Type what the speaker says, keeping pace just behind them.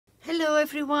Hello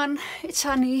everyone, it's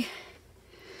Hanny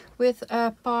with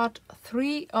part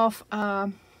 3 of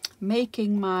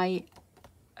making my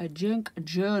junk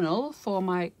journal for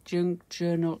my junk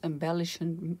journal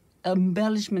embellishment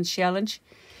challenge.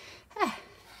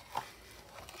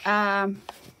 In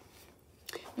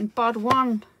part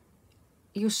 1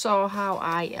 you saw how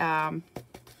I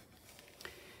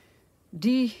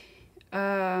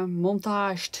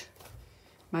demontaged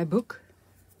my book.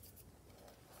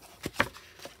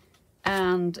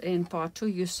 And in part 2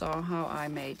 you saw how I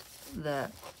made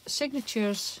the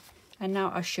signatures, and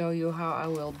now I show you how I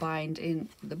will bind in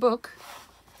the book.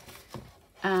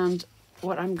 And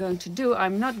what I'm going to do,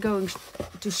 I'm not going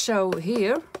to sew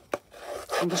here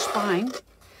on the spine.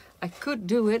 I could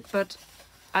do it, but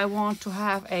I want to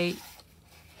have a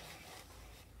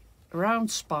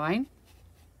round spine,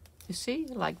 you see,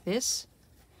 like this.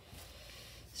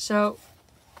 So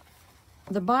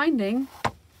the binding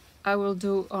I will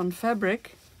do on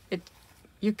fabric.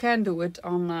 You can do it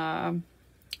on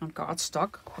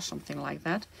cardstock or something like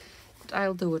that, but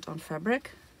I'll do it on fabric,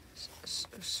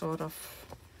 sort of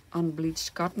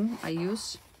unbleached cotton I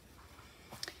use.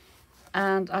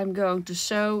 And I'm going to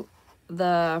sew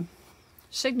the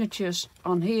signatures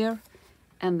on here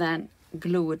and then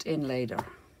glue it in later.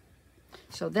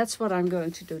 So that's what I'm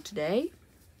going to do today.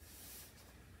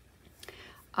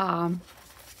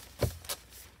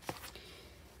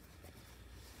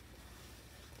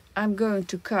 I'm going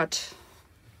to cut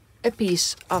a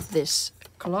piece of this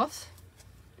cloth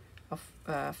of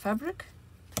fabric.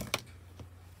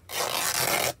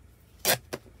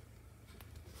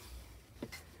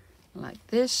 Like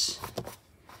this.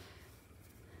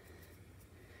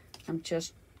 I'm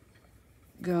just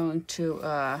going to,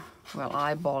 well,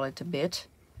 eyeball it a bit.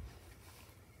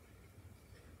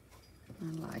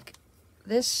 And like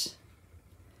this.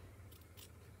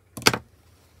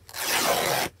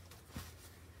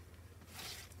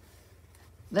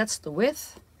 That's the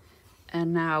width,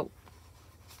 and now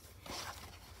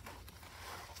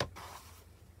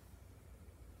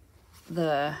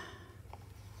the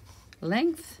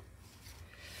length.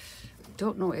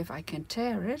 Don't know if I can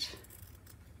tear it.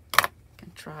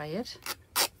 Can try it.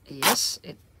 Yes,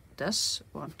 it does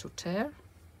want to tear.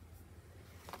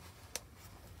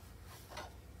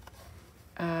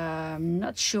 I'm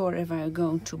not sure if I'm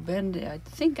going to bend it. I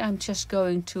think I'm just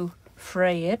going to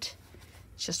fray it.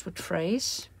 Just with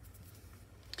frays,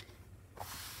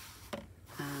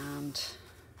 and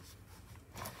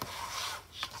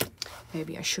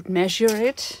maybe I should measure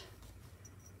it.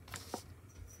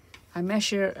 I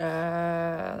measure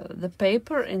the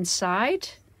paper inside,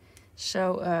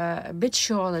 so a bit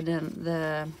shorter than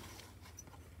the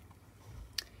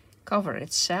cover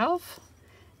itself,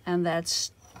 and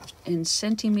that's in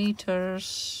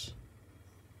centimeters.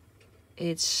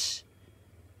 It's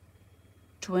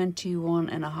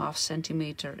 21.5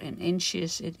 centimeter. In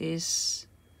inches it is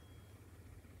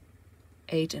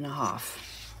 8.5.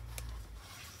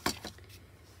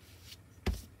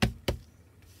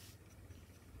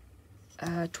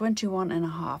 Uh,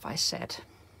 21.5 I said.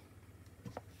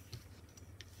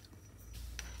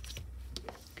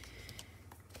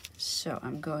 So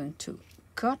I'm going to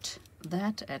cut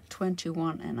that at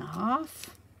 21.5.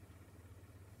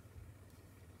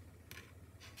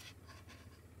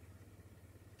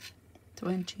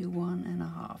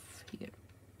 21.5 here,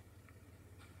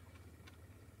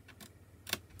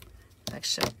 like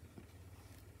so.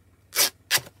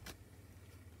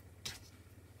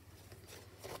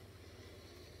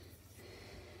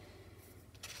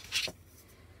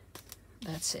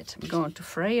 That's it. I'm going to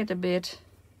fray it a bit,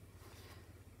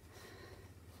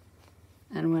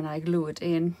 and when I glue it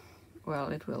in, well,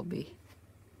 it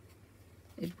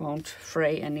won't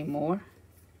fray anymore.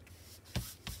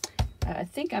 I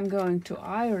think I'm going to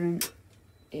iron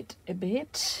it a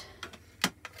bit.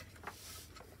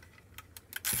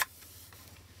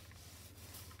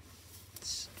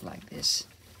 It's like this.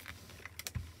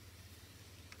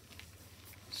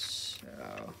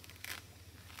 So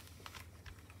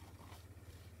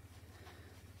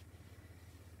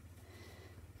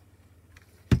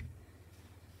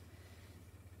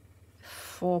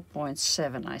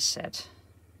 .7 I said.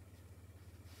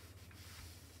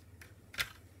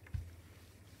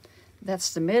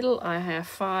 That's the middle. I have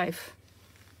 5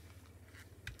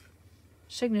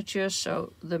 signatures,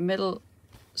 so the middle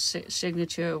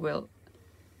signature will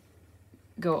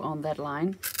go on that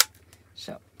line.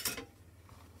 So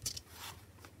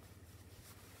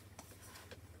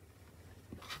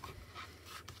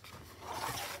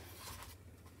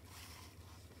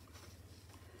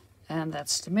and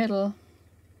that's the middle.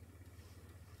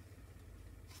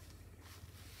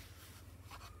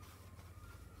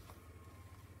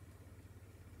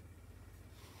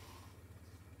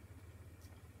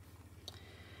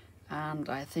 and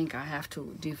I think I have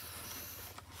to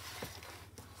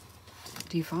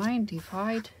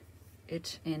divide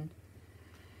it in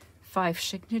 5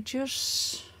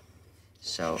 signatures.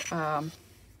 So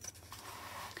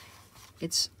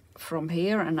it's from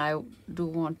here, and I do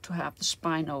want to have the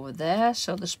spine over there,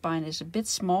 so the spine is a bit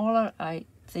smaller. I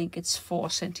think it's 4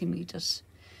 centimeters.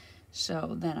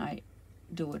 So then I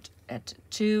do it at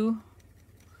 2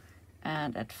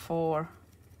 and at 4,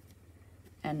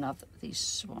 and not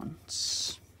these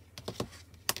ones.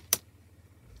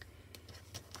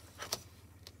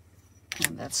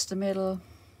 And that's the middle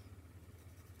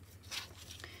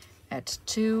at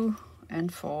 2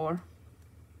 and 4.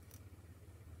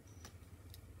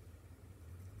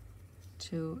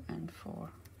 2 and 4,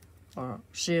 or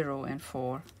 0 and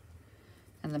 4,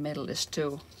 and the middle is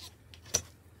 2.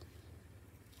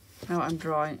 Now I'm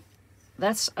drawing,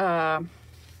 that's 1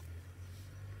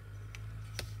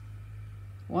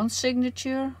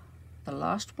 signature, the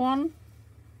last one,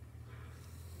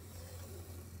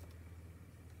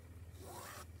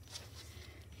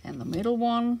 and the middle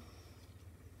one,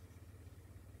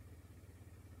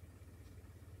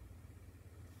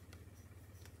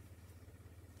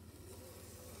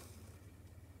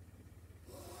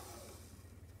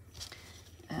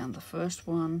 and the first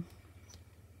one,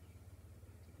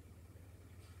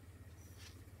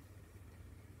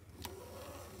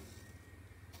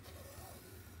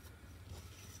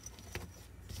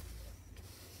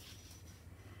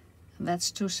 and that's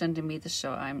 2 centimeters,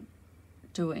 so I'm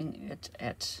doing it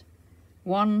at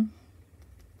 1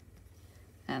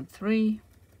 and 3.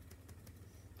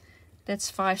 That's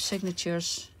 5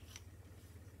 signatures.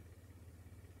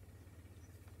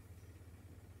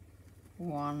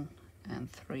 1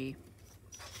 and 3.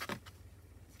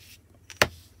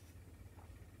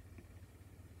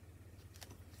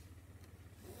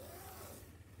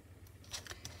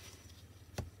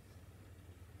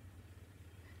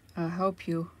 I hope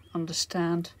you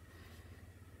understand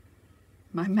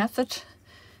my method.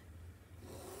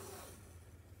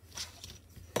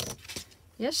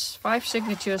 Yes, 5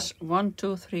 signatures, 1,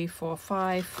 2, 3, 4,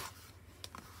 5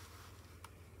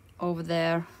 over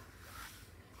there.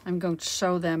 I'm going to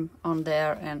sew them on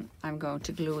there, and I'm going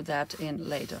to glue that in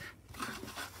later.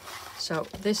 So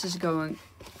this is going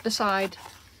the side,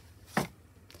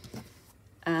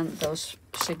 and those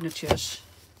signatures,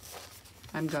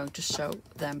 I'm going to sew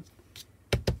them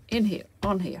in here,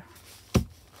 on here.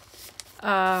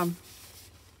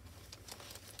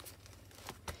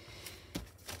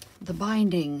 The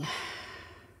binding,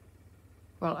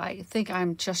 well, I think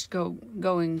I'm just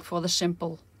going for the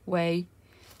simple way.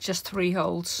 Just 3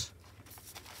 holes.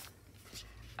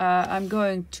 I'm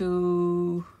going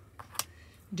to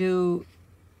do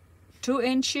 2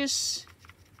 inches.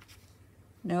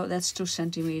 No, that's 2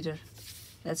 centimeters.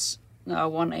 That's no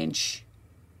 1 inch.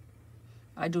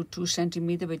 I do 2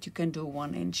 centimeters, but you can do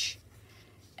 1 inch.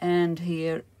 And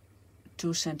here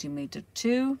 2 centimeters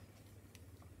too.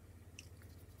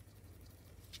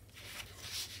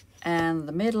 And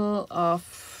the middle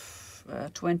of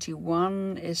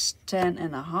 21 is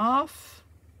 10.5,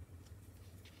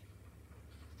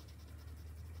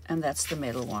 and that's the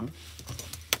middle one.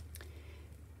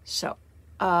 So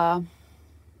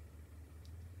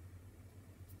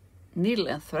needle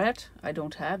and thread, I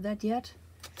don't have that yet.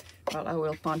 Well, I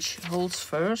will punch holes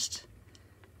first.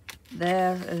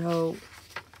 There a hole,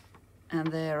 and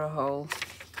there a hole.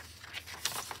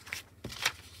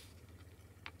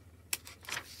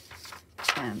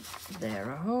 And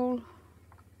there a hole.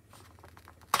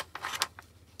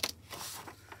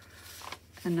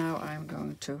 And now I'm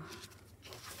going to,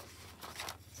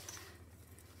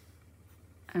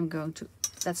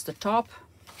 that's the top.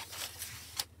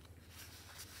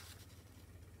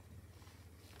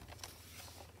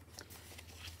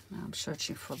 Now I'm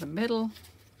searching for the middle.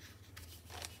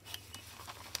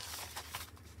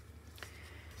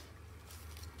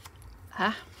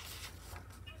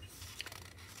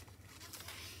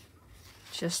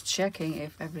 Just checking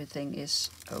if everything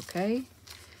is okay.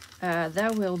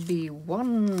 There will be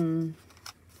 1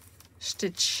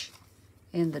 stitch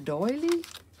in the doily.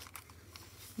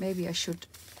 Maybe I should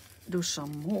do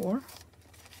some more.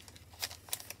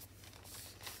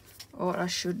 Or I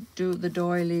should do the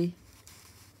doily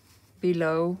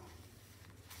below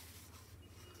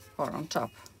or on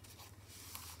top.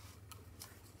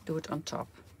 Do it on top.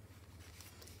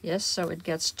 Yes, so it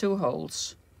gets 2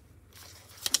 holes.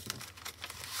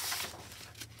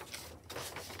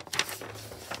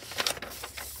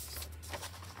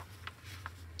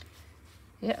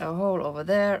 Yeah, a hole over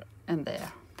there and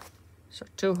there. So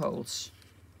 2 holes.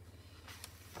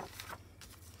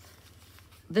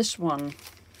 This one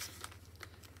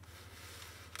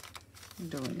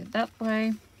doing it that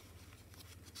way.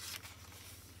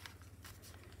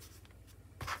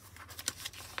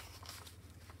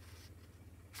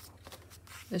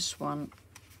 This one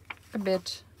a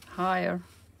bit higher.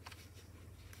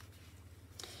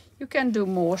 You can do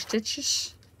more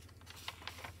stitches.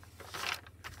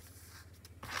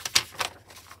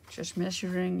 Just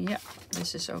measuring, yeah,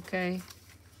 this is okay.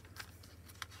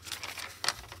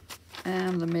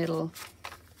 And the middle,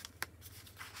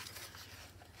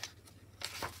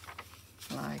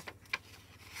 like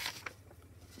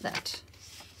that.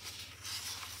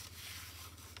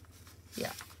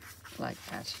 Yeah, like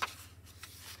that.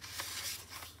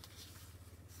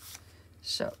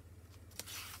 So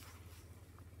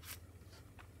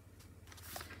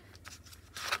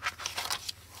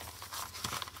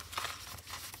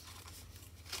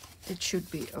it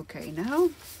should be okay now.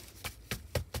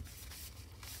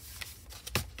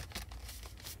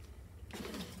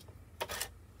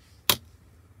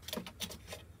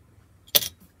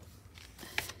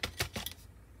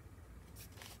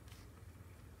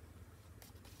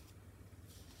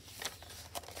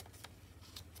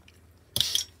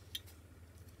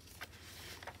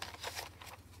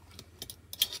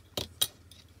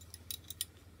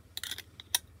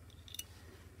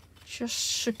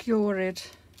 Just secure it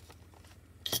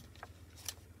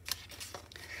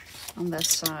on that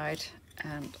side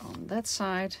and on that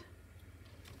side.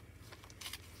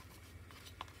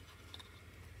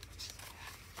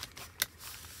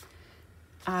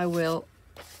 I will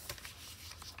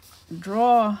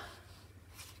draw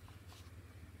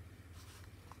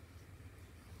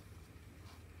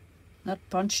not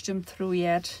punch them through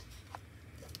yet.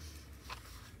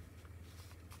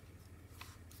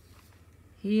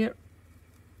 Here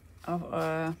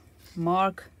I'll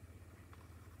mark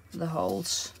the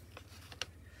holes.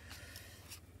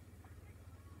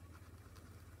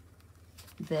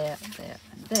 There, there,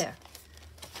 and there.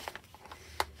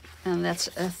 And that's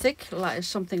a thick, like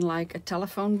something like a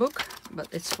telephone book, but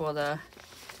it's for the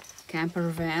camper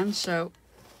van. So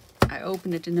I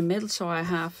open it in the middle so I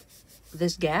have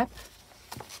this gap.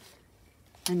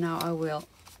 And now I will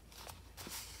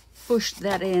push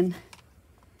that in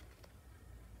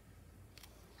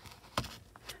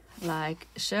like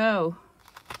so.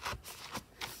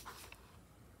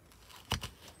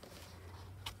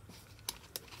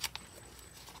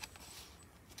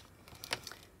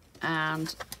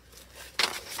 And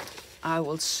I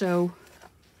will sew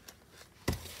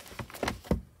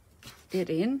it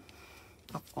in,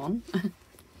 up on.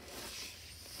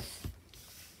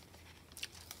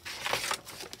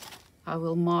 I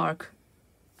will mark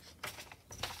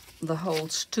the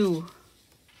holes too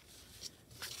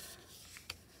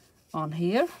on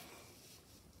here.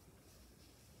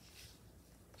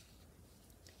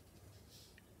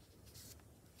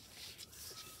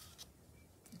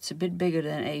 It's a bit bigger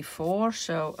than A4,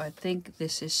 so I think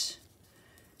this is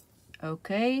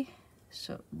okay.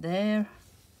 So there,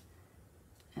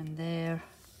 and there,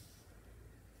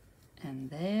 and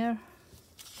there.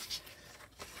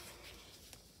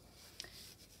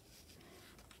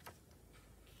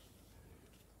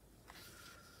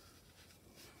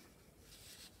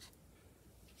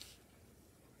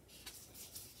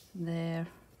 There,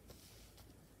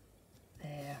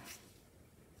 there,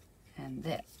 and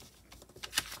there.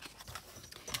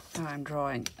 Now I'm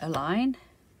drawing a line.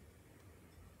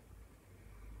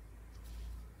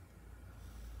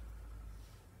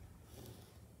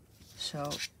 So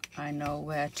I know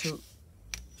where to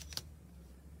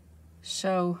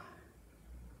sew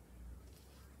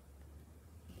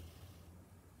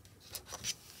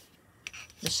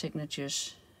the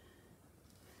signatures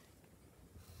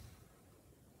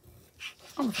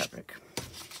on the fabric,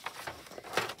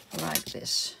 like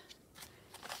this.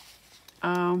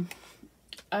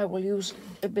 I will use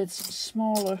a bit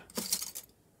smaller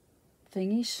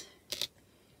thingies.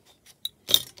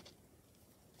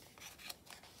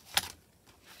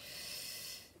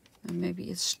 And maybe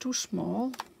it's too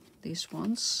small, these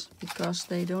ones, because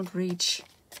they don't reach.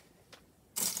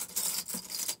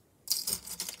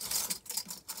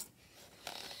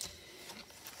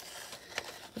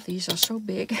 But these are so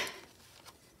big.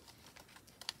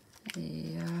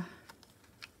 Yeah.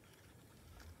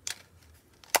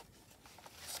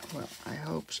 Well, I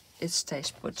hope it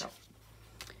stays put.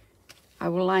 I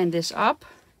will line this up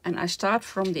and I start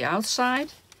from the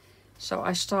outside. So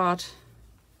I start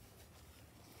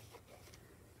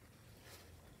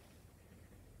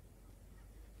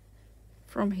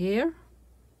from here.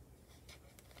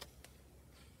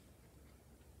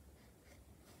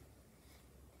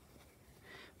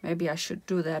 Maybe I should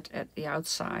do that at the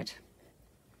outside.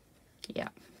 Yeah,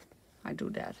 I do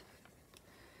that.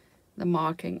 the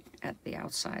marking at the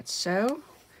outside. So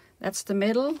that's the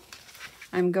middle.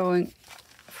 I'm going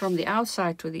from the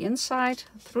outside to the inside,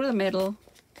 through the middle.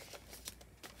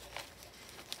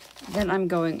 Then I'm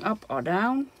going up or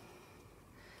down.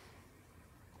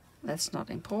 That's not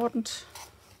important.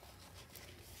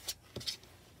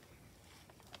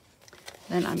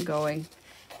 Then I'm going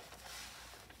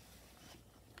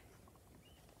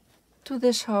to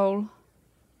this hole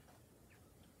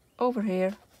over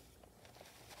here.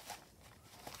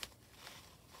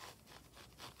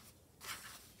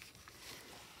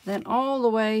 Then all the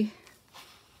way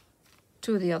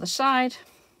to the other side,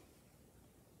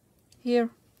 here,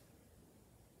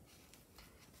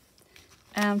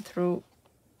 and through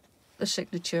the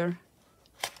signature.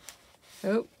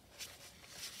 Oh.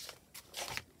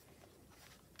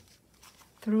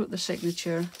 Through the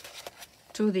signature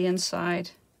to the inside.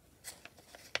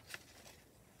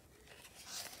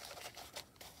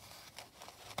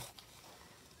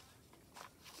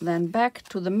 Then back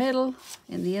to the middle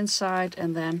in the inside,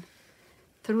 and then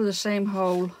through the same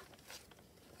hole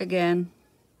again.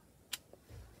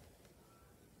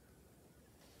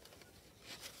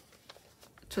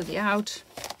 To the out.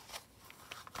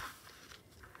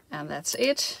 And that's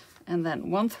it. And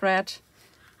then one thread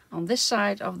on this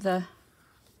side of the,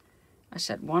 I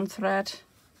said one thread,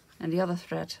 and the other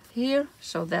thread here,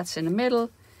 so that's in the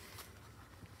middle.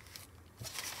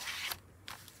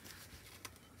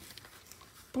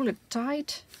 Pull it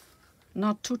tight,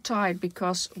 not too tight,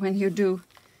 because when you do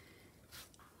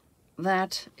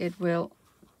that it will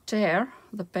tear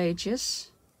the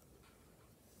pages.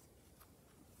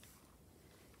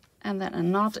 And then a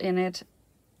knot in it,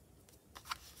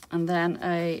 and then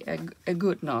a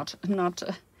good knot, not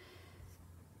a,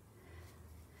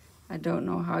 I don't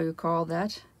know how you call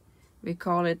that. We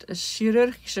call it a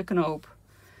chirurgische knoop.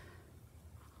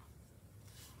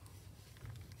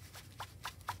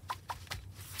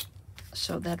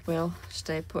 So that will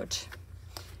stay put.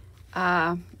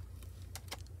 No,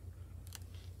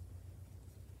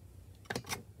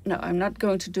 I'm not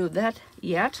going to do that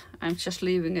yet. I'm just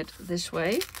leaving it this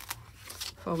way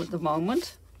for the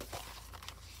moment.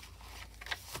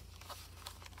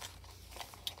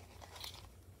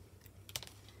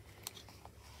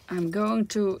 I'm going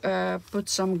to put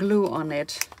some glue on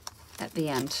it at the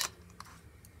end.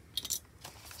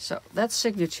 So that's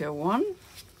signature 1.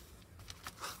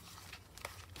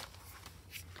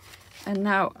 And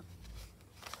now,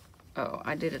 oh,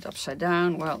 I did it upside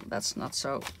down. Well, that's not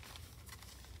so.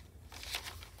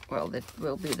 Well, that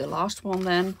will be the last one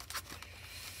then.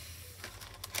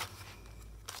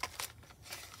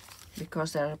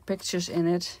 Because there are pictures in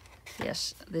it.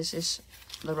 Yes, this is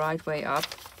the right way up.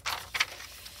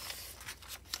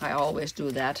 I always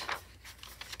do that.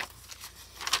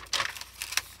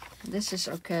 This is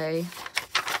okay.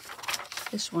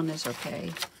 This one is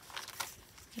okay.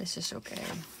 This is okay.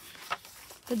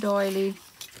 The doily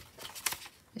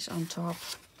is on top.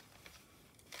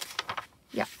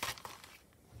 Yeah.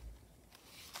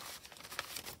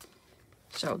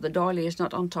 So the doily is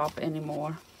not on top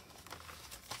anymore.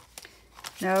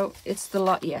 No, it's the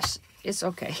lot. Yes, it's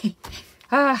okay.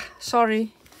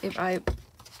 Sorry if I'm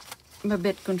a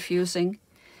bit confusing.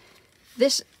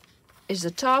 This is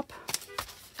the top,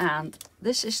 and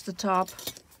this is the top.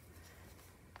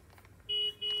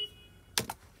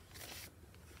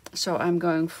 So I'm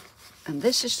going, and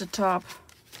this is the top.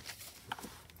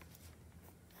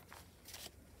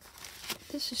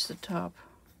 This is the top.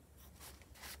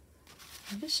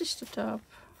 And this is the top.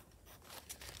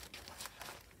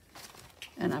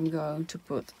 And I'm going to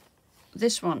put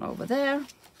this one over there.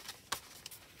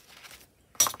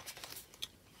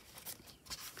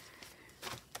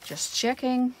 Just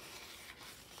checking.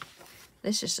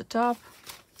 This is the top.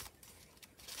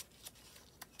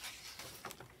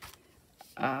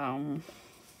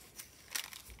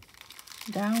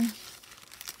 Down.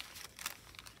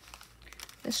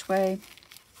 This way.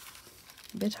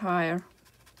 A bit higher.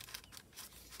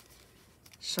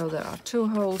 So there are 2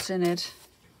 holes in it.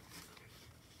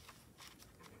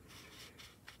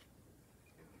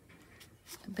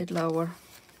 A bit lower.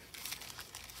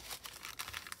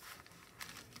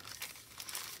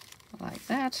 Like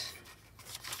that.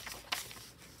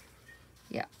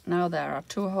 Yeah, now there are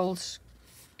 2 holes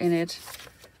in it.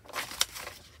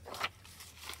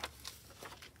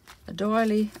 The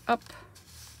doily up.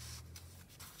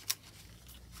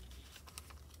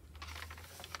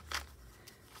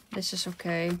 This is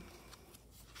okay.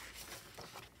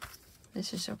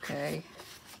 This is okay.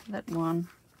 That one.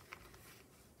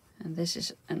 And this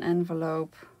is an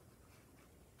envelope.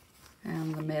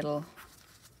 And the middle.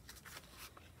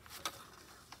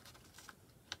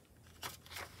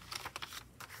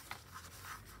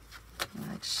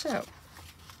 like so.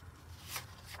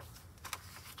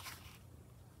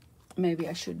 Maybe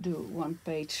I should do one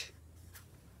page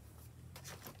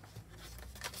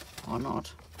or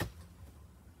not.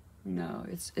 No,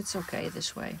 it's okay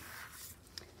this way.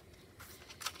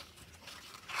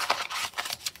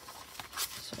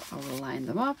 So I will line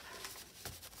them up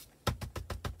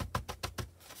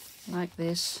like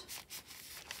this.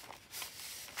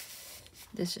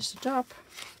 This is the top.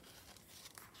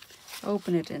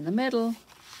 Open it in the middle.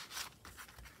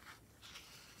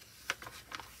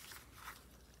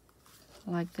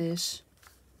 Like this.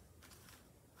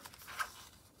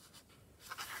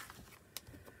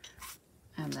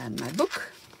 And then my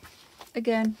book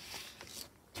again.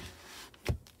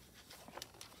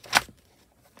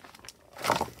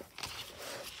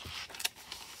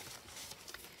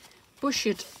 Push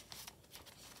it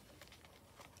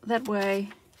that way,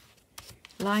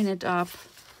 line it up,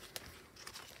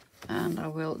 and I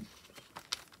will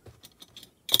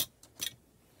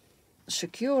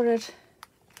secure it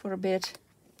for a bit.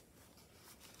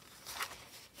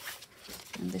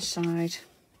 And this side.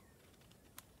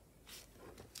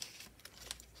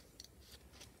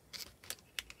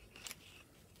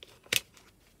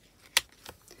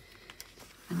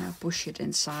 And now push it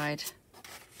inside.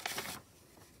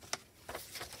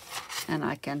 And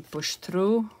I can push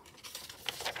through.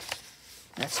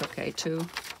 That's okay too.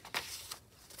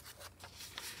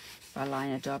 If I line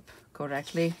it up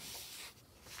correctly.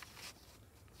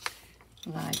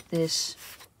 Like this.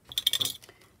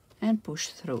 And push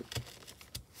through.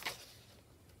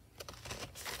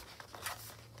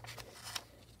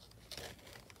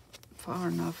 Far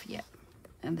enough, yeah.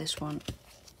 And this one.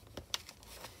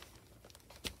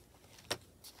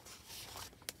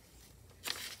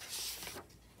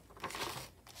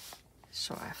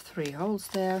 So I have 3 holes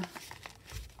there.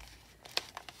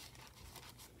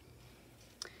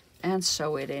 And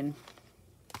sew it in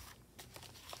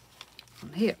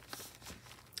on here.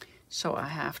 So I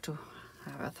have to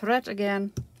have a thread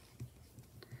again.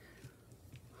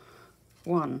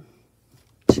 1,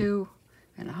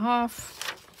 2.5.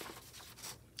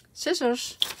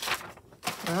 Scissors.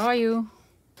 Where are you?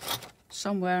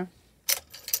 Somewhere.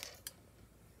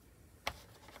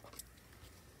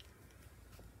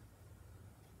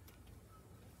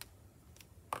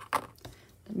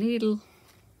 The needle.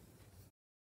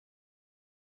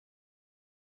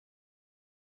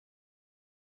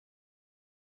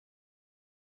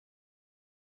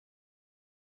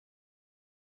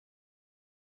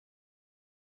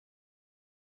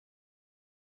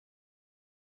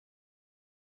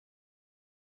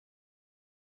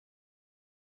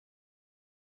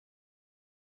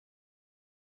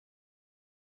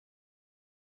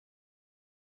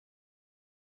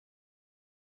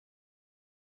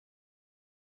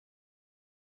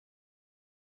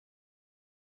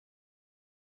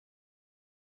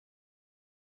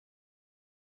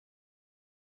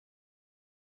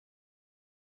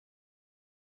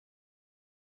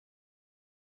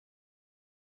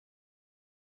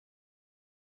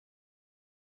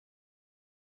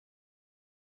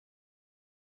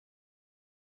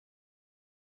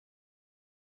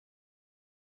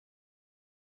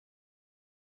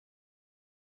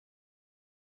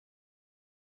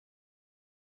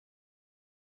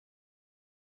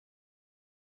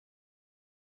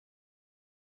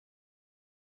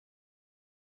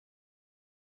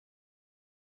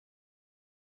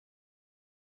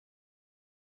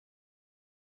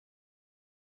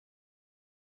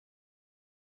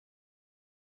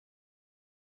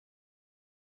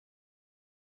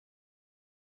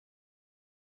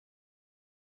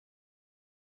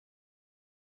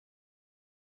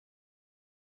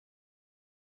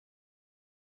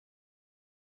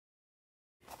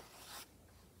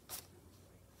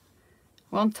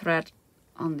 One thread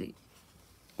on the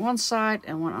one side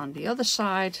and one on the other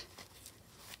side,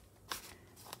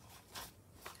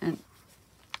 and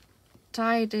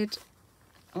tied it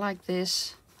like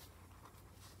this.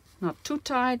 Not too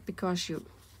tight because you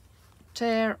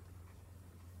tear.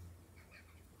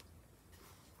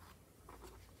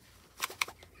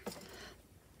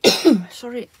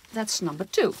 Sorry, that's number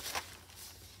 2.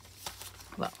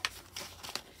 Well,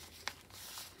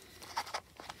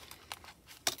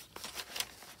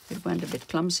 it went a bit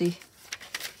clumsy.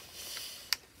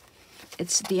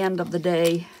 It's the end of the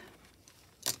day.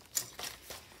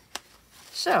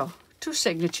 So, 2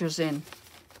 signatures in.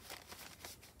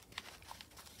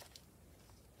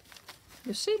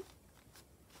 You see?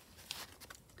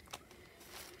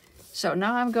 So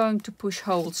now I'm going to push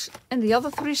holes in the other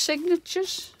 3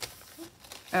 signatures.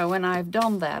 When I've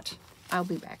done that, I'll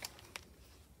be back.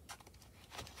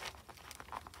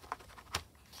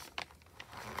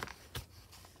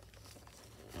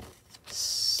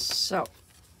 So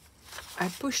I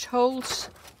pushed holes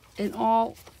in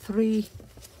all 3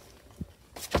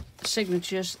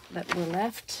 signatures that were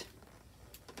left.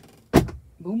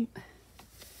 Boom.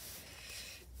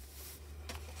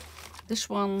 This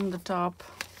one, the top,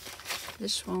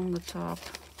 this one, the top,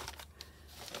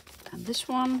 and this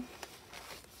one.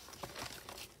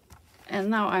 And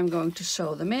now I'm going to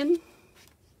sew them in.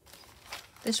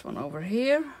 This one over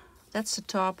here, that's the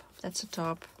top, that's the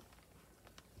top.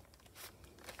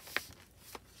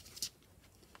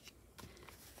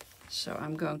 So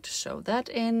I'm going to sew that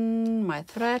in my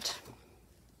thread.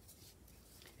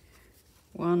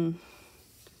 1,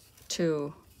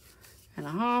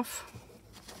 2.5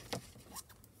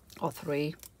 or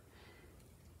 3.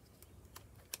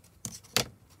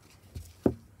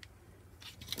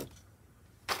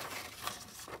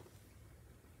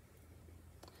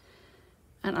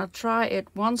 And I'll try it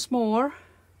once more,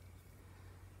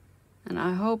 and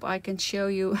I hope I can show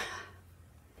you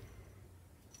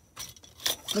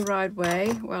the right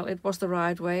way. Well, it was the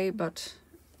right way, but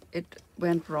it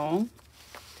went wrong.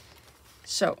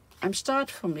 So I'm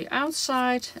start from the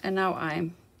outside, and now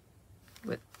I'm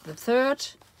with the third.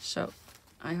 So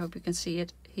I hope you can see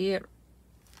it here.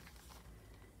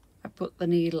 I put the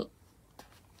needle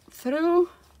through,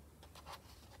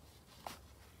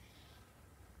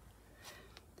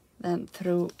 then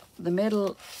through the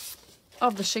middle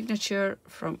of the signature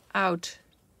from out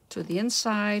to the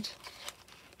inside.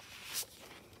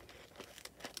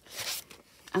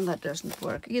 And that doesn't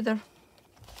work either.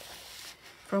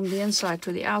 From the inside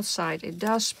to the outside it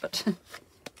does, but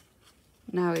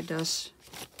now it does.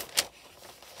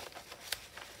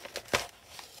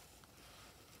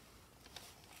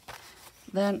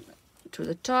 Then to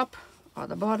the top or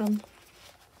the bottom,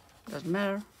 doesn't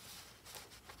matter.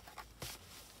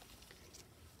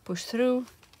 Push through,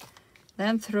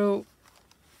 then through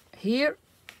here,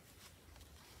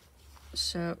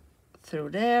 so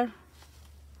through there,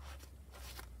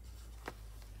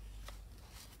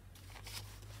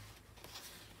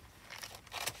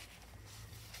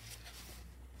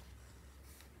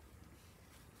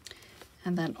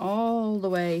 and then all the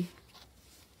way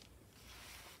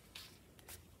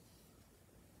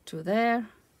to there.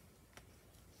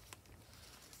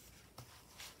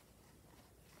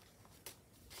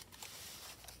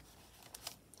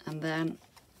 And then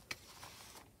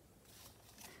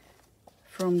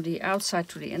from the outside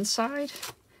to the inside,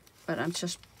 but I'm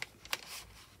just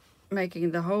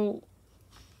making the hole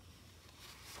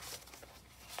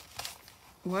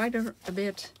wider a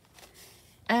bit,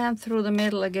 and through the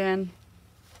middle again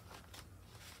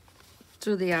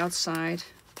to the outside,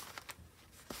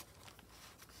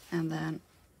 and then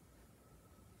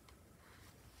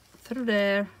through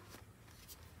there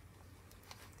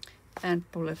and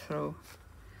pull it through.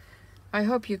 I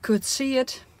hope you could see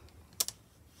it.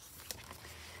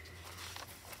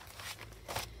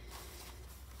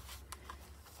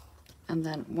 And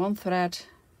then one thread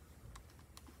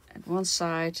at one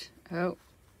side. Oh,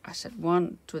 I said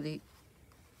one to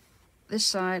this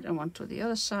side and one to the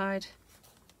other side.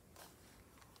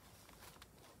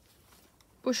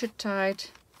 Push it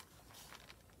tight.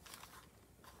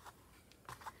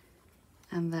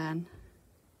 And then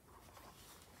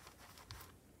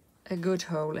a good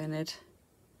hole in it,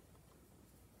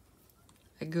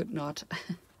 a good knot,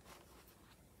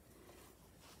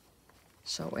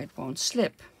 so it won't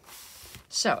slip.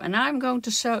 So, and I'm going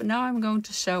to sew. Now I'm going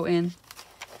to sew in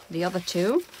the other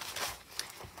 2.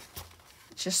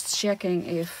 Just checking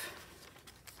if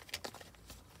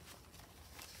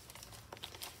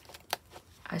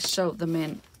I sewed them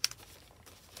in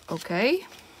okay.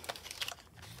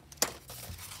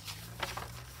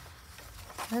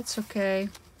 That's okay.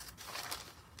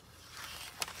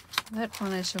 That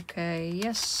one is okay,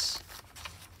 yes.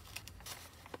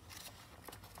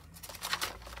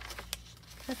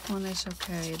 That one is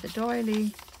okay. The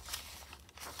doily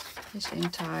is in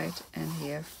tight, and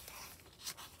here.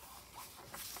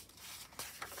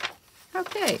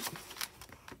 Okay.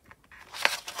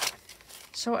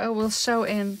 So I will sew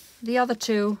in the other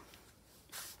 2,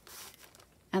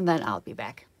 and then I'll be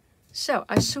back. So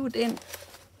I sewed in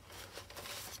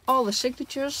all the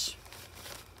signatures,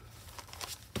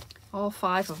 all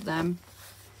 5 of them,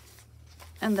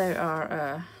 and they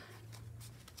are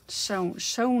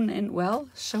sewn in well.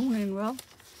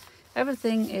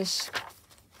 Everything is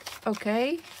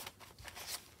okay.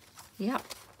 Yeah.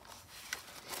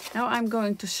 Now I'm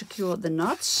going to secure the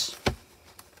knots.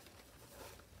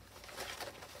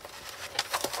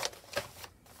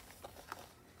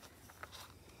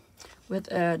 With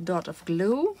a dot of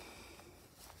glue.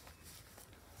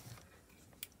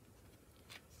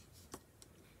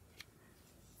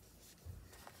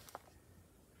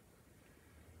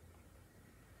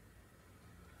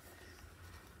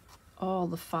 all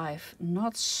the 5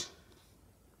 knots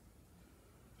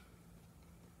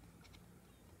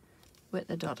with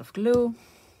a dot of glue.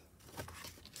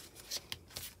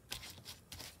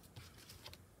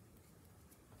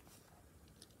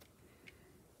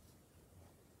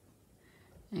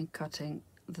 And cutting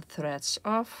the threads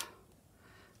off,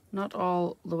 not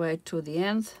all the way to the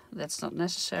end, that's not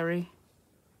necessary.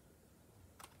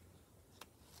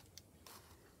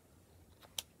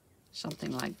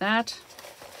 Something like that.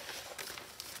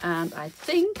 And I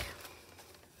think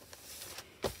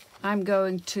I'm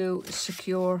going to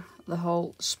secure the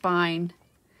whole spine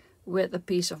with a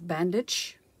piece of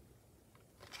bandage.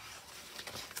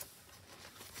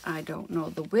 I don't know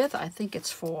the width, I think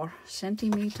it's 4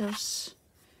 centimeters.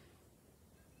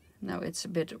 Now it's a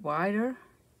bit wider.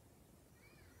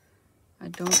 I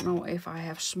don't know if I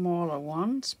have smaller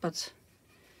ones, but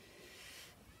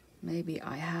maybe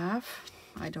I have.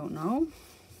 I don't know.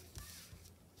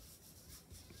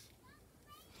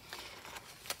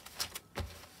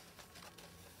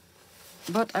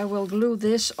 But I will glue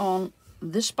this on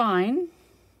the spine.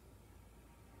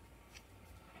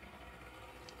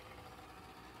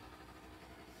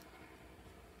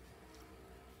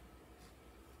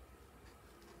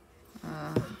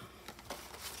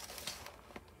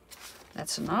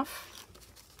 That's enough.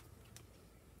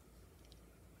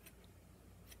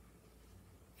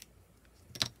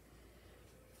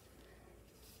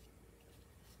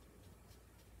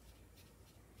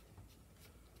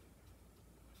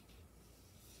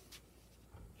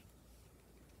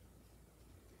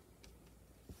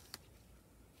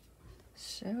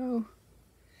 So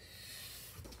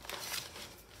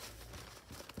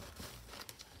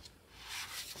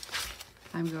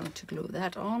I'm going to glue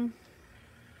that on.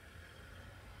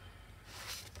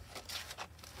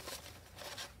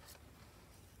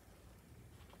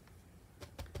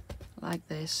 Like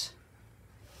this,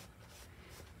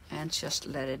 and just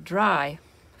let it dry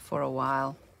for a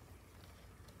while.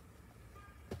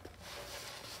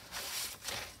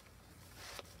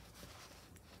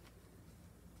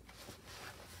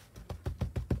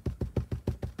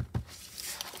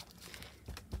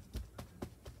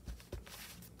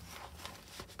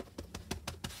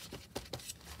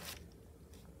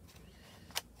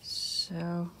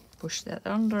 So push that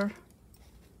under.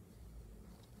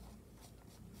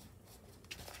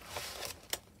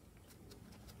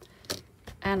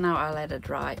 And now I let it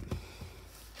dry.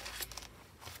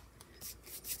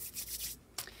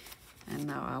 And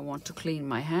now I want to clean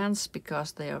my hands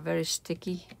because they are very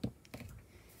sticky.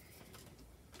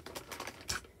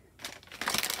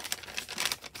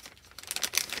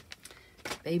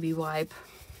 Baby wipe.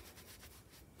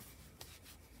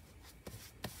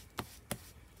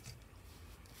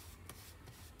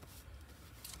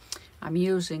 I'm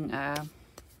using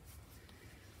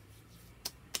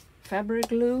fabric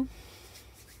glue.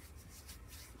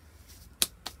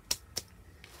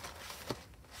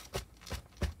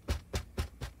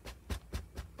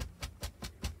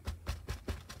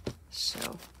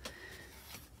 So,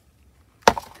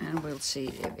 and we'll see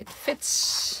if it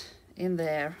fits in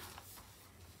there.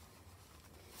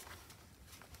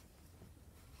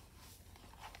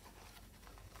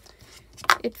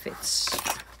 It fits.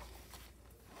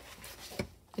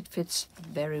 It fits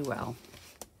very well.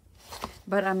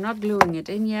 But I'm not gluing it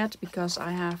in yet because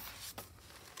I have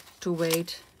to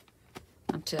wait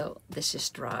until this is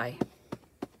dry.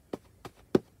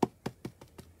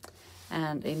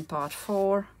 And in part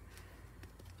 4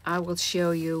 I will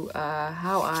show you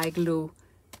how I glue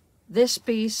this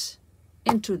piece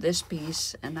into this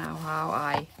piece and now how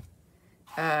I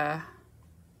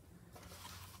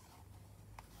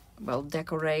well,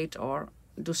 decorate or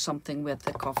do something with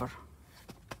the cover.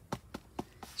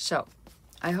 So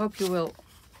I hope you will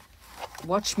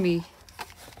watch me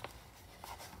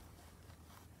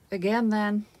again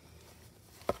then.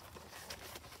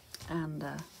 And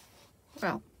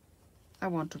well, I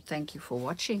want to thank you for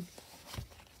watching.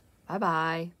 Bye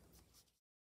bye.